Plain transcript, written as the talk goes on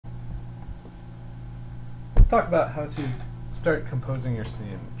talk about how to start composing your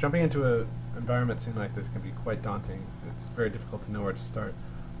scene. Jumping into an environment scene like this can be quite daunting. It's very difficult to know where to start.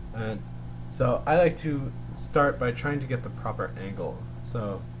 And so I like to start by trying to get the proper angle.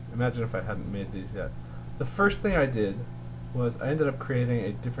 So imagine if I hadn't made these yet. The first thing I did was I ended up creating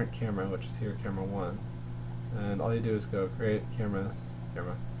a different camera, which is here, camera 1. And all you do is go create camera,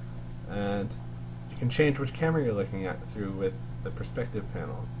 and you can change which camera you're looking at through with the perspective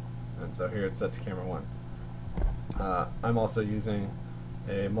panel. And so here it's set to camera 1. I'm also using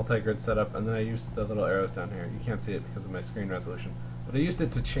a multi-grid setup, and then I used the little arrows down here. You can't see it because of my screen resolution, but I used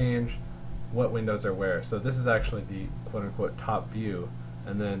it to change what windows are where. So this is actually the quote-unquote top view,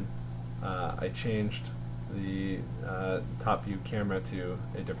 and then I changed the top view camera to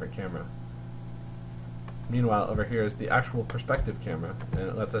a different camera. Meanwhile, over here is the actual perspective camera, and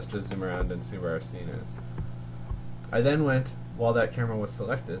it lets us just zoom around and see where our scene is. I then went, while that camera was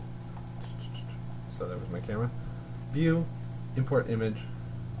selected, so there was my camera, view, import image,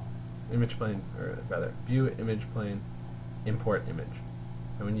 image plane, or rather, view image plane, import image.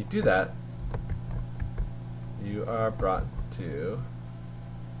 And when you do that, you are brought to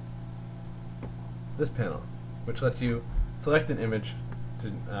this panel, which lets you select an image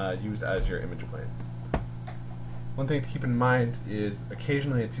to use as your image plane. One thing to keep in mind is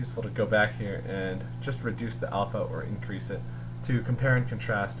occasionally it's useful to go back here and just reduce the alpha or increase it to compare and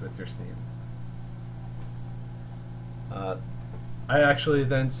contrast with your scene. I actually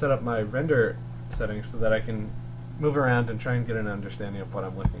then set up my render settings so that I can move around and try and get an understanding of what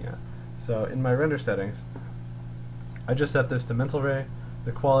I'm looking at. So in my render settings, I just set this to mental ray.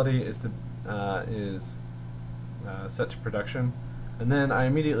 The quality is set to production, and then I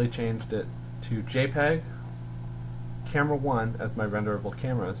immediately changed it to JPEG, camera 1 as my renderable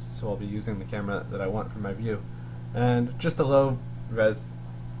cameras, so I'll be using the camera that I want for my view, and just a low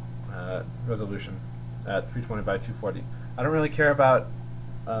resolution at 320 by 240. I don't really care about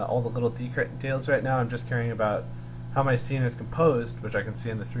all the little details right now. I'm just caring about how my scene is composed, which I can see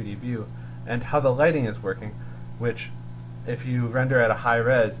in the 3D view, and how the lighting is working, which if you render at a high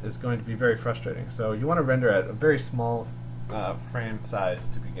res is going to be very frustrating. So you want to render at a very small frame size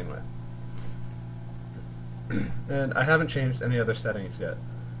to begin with. And I haven't changed any other settings yet.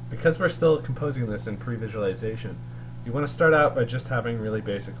 Because we're still composing this in pre-visualization, you want to start out by just having really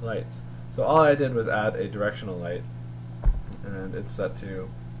basic lights. So all I did was add a directional light, and it's set to,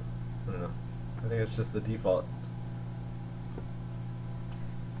 I don't know, I think it's just the default.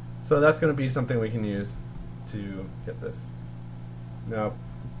 So that's going to be something we can use to get this. Now,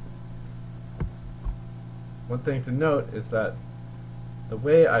 one thing to note is that the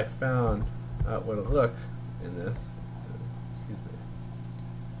way I found out what to look in this, excuse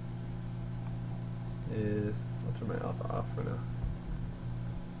me, is, I'll turn my alpha off for now.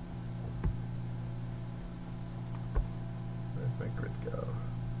 Where's my grid go?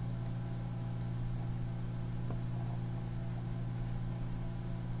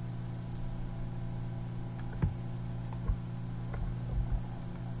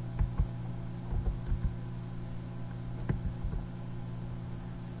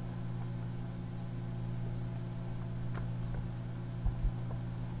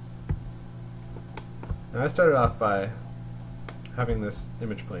 Now I started off by having this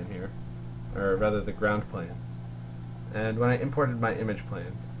image plane here, or rather the ground plane. And when I imported my image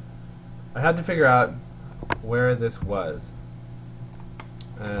plane, I had to figure out where this was.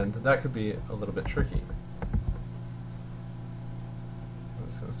 And that could be a little bit tricky. I'm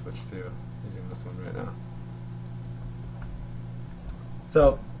just going to switch to using this one right now.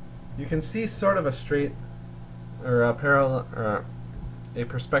 So you can see sort of a straight, or a parallel, or a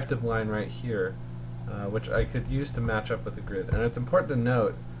perspective line right here, which I could use to match up with the grid. And it's important to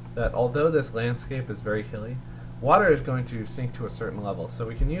note that although this landscape is very hilly, water is going to sink to a certain level, so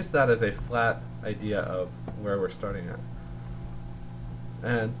we can use that as a flat idea of where we're starting at.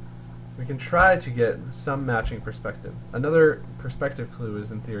 And we can try to get some matching perspective. Another perspective clue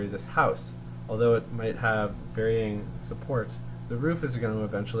is, in theory, this house. Although it might have varying supports, the roof is going to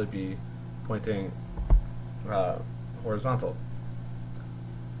eventually be pointing horizontal.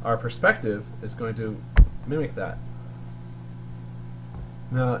 Our perspective is going to mimic that.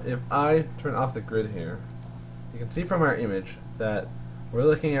 Now, if I turn off the grid here, you can see from our image that we're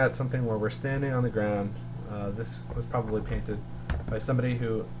looking at something where we're standing on the ground. This was probably painted by somebody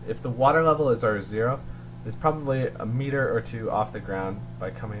who, if the water level is our 0, is probably a meter or 2 off the ground by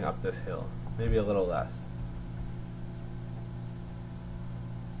coming up this hill, maybe a little less.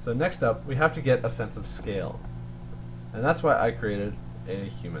 So next up, we have to get a sense of scale. And that's why I created a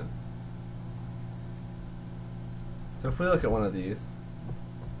human. So if we look at one of these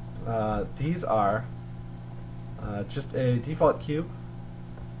are just a default cube.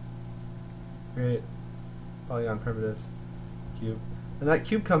 Create polygon primitives cube, and that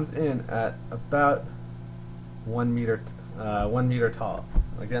cube comes in at about 1 meter, 1 meter tall.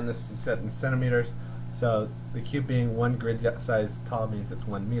 So again, this is set in centimeters, so the cube being 1 grid size tall means it's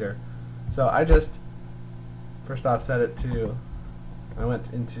 1 meter. So I just first off set it to, I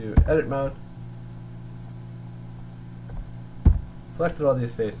went into edit mode, selected all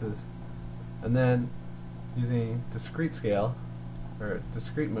these faces, and then using discrete scale, or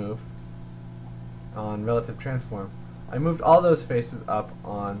discrete move, on relative transform, I moved all those faces up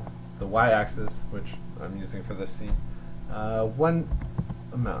on the y-axis, which I'm using for this scene, one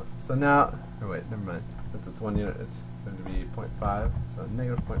amount. So now, oh wait, never mind. Since it's 1 unit, it's going to be 0.5, so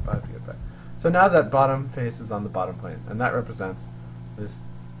negative 0.5 to get back. So now that bottom face is on the bottom plane, and that represents this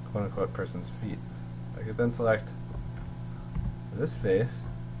quote-unquote person's feet. I could then select this face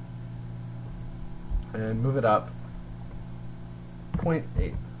and move it up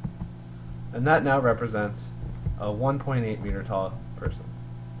 0.8. And that now represents a 1.8 meter tall person.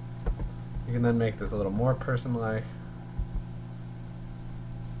 You can then make this a little more person-like.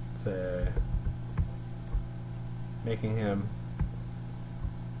 Say, making him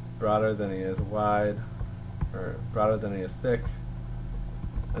broader than he is wide, or broader than he is thick,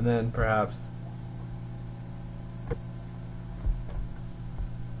 and then perhaps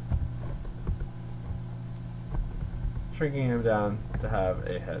shrinking him down to have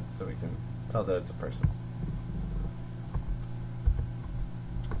a head so we can tell that it's a person.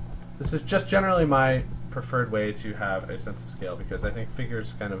 This is just generally my preferred way to have a sense of scale, because I think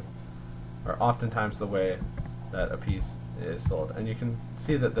figures kind of are oftentimes the way that a piece is sold. And you can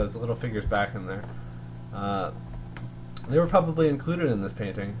see that those little figures back in there, they were probably included in this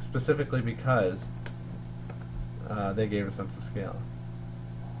painting specifically because they gave a sense of scale.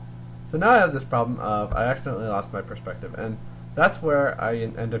 So now I have this problem of I accidentally lost my perspective, and that's where I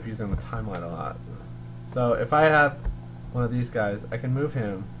end up using the timeline a lot. So if I have one of these guys, I can move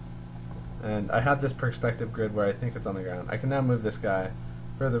him, and I have this perspective grid where I think it's on the ground. I can now move this guy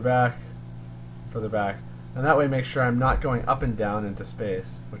further back, and that way make sure I'm not going up and down into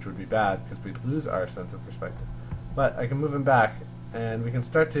space, which would be bad because we'd lose our sense of perspective. But I can move him back, and we can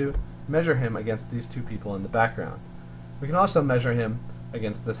start to measure him against these two people in the background. We can also measure him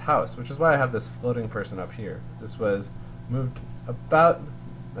against this house, which is why I have this floating person up here. This was moved about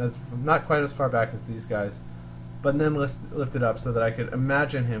not quite as far back as these guys, but then lifted up so that I could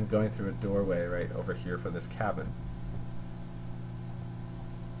imagine him going through a doorway right over here for this cabin.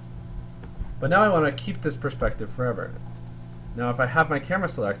 But now I want to keep this perspective forever. Now if I have my camera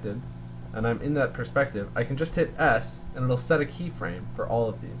selected and I'm in that perspective, I can just hit S and it'll set a keyframe for all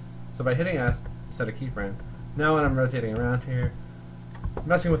of these. So by hitting S, set a keyframe. Now when I'm rotating around here,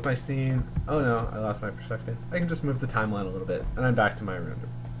 messing with my scene, oh no, I lost my perspective, I can just move the timeline a little bit and I'm back to my render.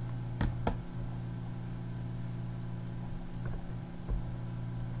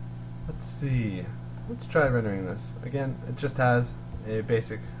 Let's see, let's try rendering this. Again, it just has a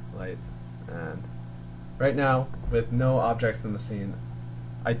basic light, and right now, with no objects in the scene,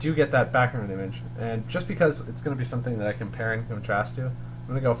 I do get that background image, and just because it's going to be something that I compare and contrast to, I'm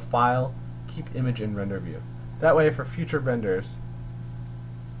going to go File, Keep Image in Render View. That way, for future renders,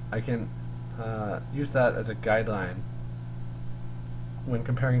 I can use that as a guideline when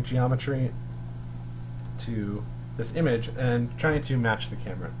comparing geometry to this image and trying to match the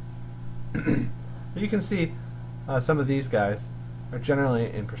camera. But you can see some of these guys are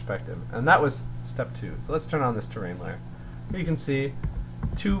generally in perspective, and that was step 2. So let's turn on this terrain layer. Here you can see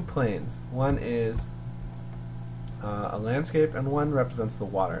two planes. One is a landscape, and one represents the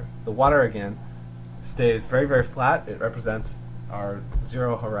water. The water, again, stays very, very flat. It represents our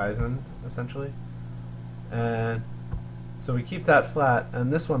zero horizon, essentially. And so we keep that flat,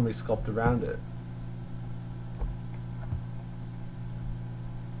 and this one we sculpt around it.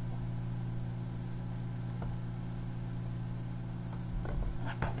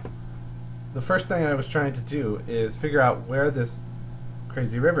 The first thing I was trying to do is figure out where this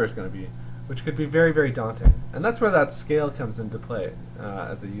crazy river is going to be, which could be very, very daunting. And that's where that scale comes into play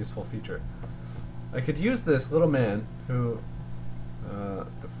as a useful feature. I could use this little man who,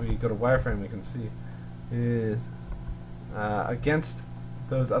 if we go to wireframe, we can see, is against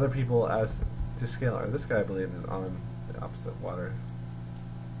those other people as to scale. Or this guy, I believe, is on the opposite water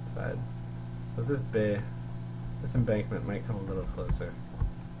side. So this bay, this embankment might come a little closer.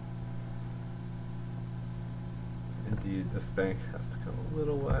 Indeed, this bank has to come a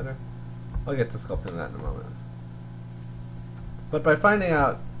little wider. I'll get to sculpting that in a moment. But by finding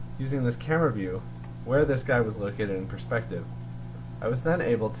out, using this camera view, where this guy was located in perspective, I was then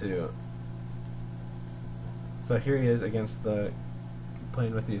able to So here he is against the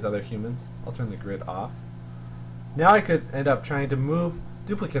playing with these other humans. I'll turn the grid off. Now I could end up trying to move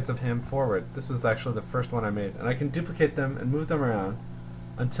duplicates of him forward. This was actually the first one I made. And I can duplicate them and move them around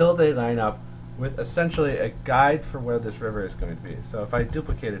until they line up with essentially a guide for where this river is going to be. So if I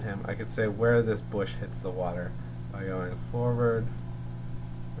duplicated him, I could say where this bush hits the water by going forward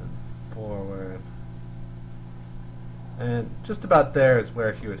and forward. And just about there is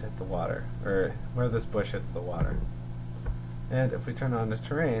where he would hit the water, or where this bush hits the water. And if we turn on the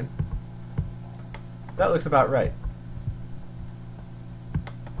terrain, that looks about right.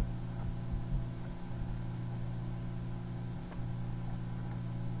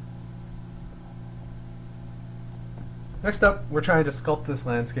 Next up, we're trying to sculpt this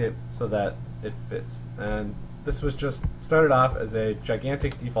landscape so that it fits. And this was just started off as a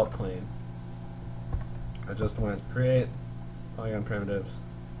gigantic default plane. I just went create polygon primitives,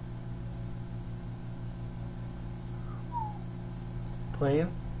 plane.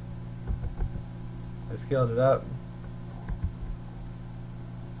 I scaled it up.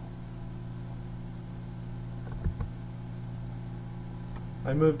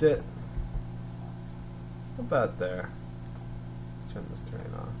 I moved it about there. Turn this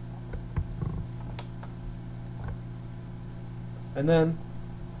terrain off. And then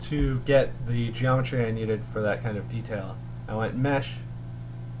to get the geometry I needed for that kind of detail, I went mesh,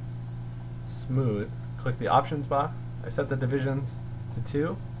 smooth, click the options box, I set the divisions to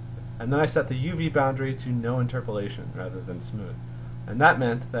 2, and then I set the UV boundary to no interpolation rather than smooth. And that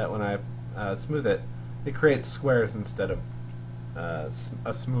meant that when I smooth it, it creates squares instead of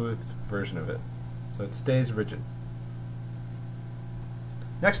a smooth version of it. So it stays rigid.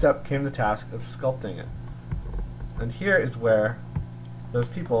 Next up came the task of sculpting it. And here is where those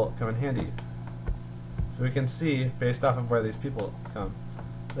people come in handy. So we can see, based off of where these people come,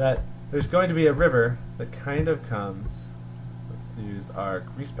 that there's going to be a river that kind of comes. Let's use our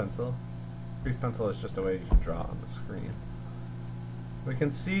grease pencil. Grease pencil is just a way you can draw on the screen. We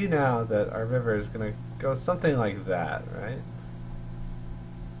can see now that our river is going to go something like that, right?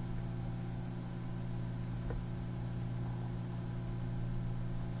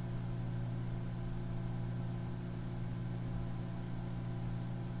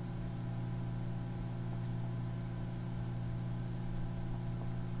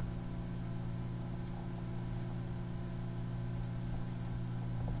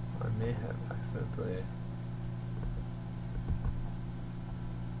 I may have accidentally...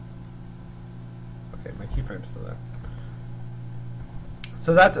 Okay, my keyframe's still there.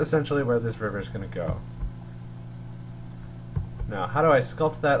 So that's essentially where this river is going to go. Now, how do I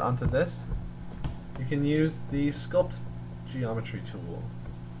sculpt that onto this? You can use the Sculpt Geometry tool.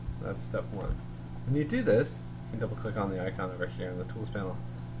 That's step 1. When you do this, you can double click on the icon over here in the Tools panel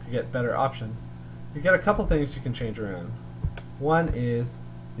to get better options. You get a couple things you can change around. One is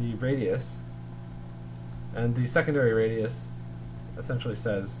the radius, and the secondary radius essentially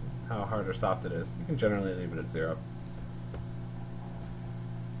says how hard or soft it is. You can generally leave it at 0.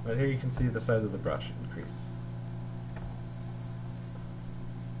 But here you can see the size of the brush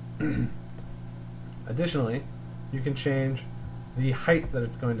increase. Additionally, you can change the height that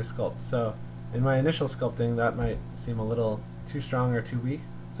it's going to sculpt. So in my initial sculpting, that might seem a little too strong or too weak,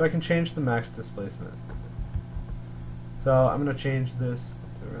 so I can change the max displacement. So I'm going to change this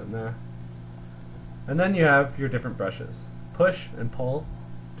to around there. And then you have your different brushes. Push and pull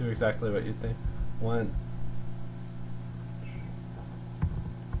do exactly what you'd think. One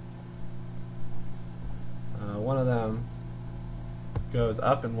of them goes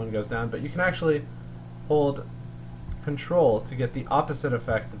up and one goes down, but you can actually hold Control to get the opposite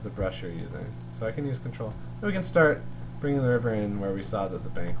effect of the brush you're using. So I can use Control. And we can start bringing the river in where we saw that the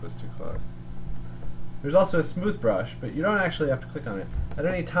bank was too close. There's also a smooth brush, but you don't actually have to click on it. At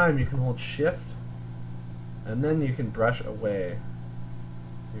any time you can hold Shift, and then you can brush away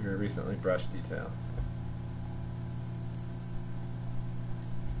your recently brushed detail.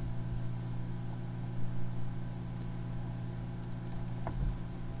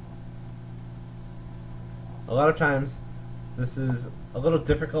 A lot of times this is a little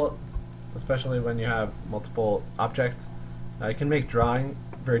difficult, especially when you have multiple objects. It can make drawing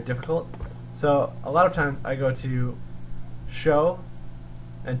very difficult. So a lot of times I go to Show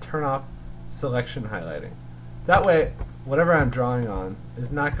and turn off Selection Highlighting. That way, whatever I'm drawing on is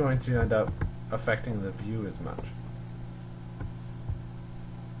not going to end up affecting the view as much.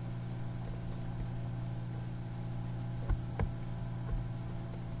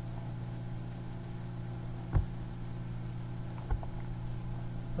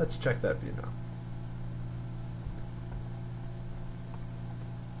 Let's check that view now.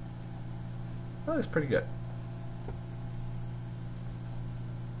 That looks pretty good.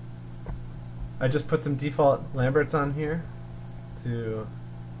 I just put some default Lamberts on here to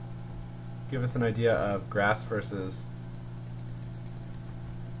give us an idea of grass versus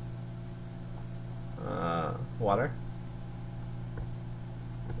water.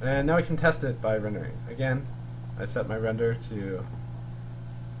 And now we can test it by rendering. Again, I set my render to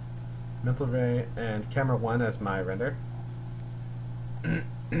Mental Ray and Camera 1 as my render.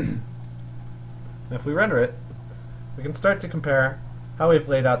 And if we render it, we can start to compare how we've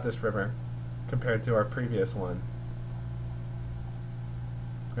laid out this river compared to our previous one.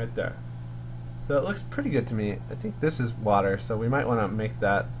 Right there. So it looks pretty good to me. I think this is water, so we might want to make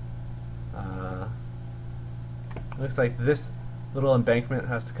that looks like this little embankment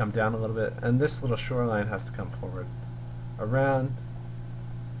has to come down a little bit, and this little shoreline has to come forward around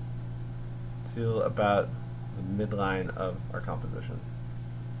to about the midline of our composition.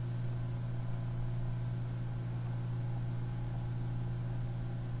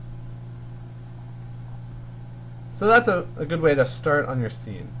 So that's a good way to start on your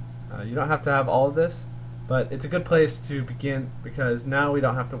scene. You don't have to have all of this, but it's a good place to begin because now we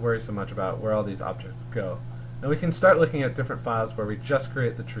don't have to worry so much about where all these objects go. And we can start looking at different files where we just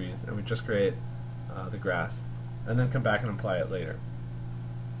create the trees and we just create the grass, and then come back and apply it later.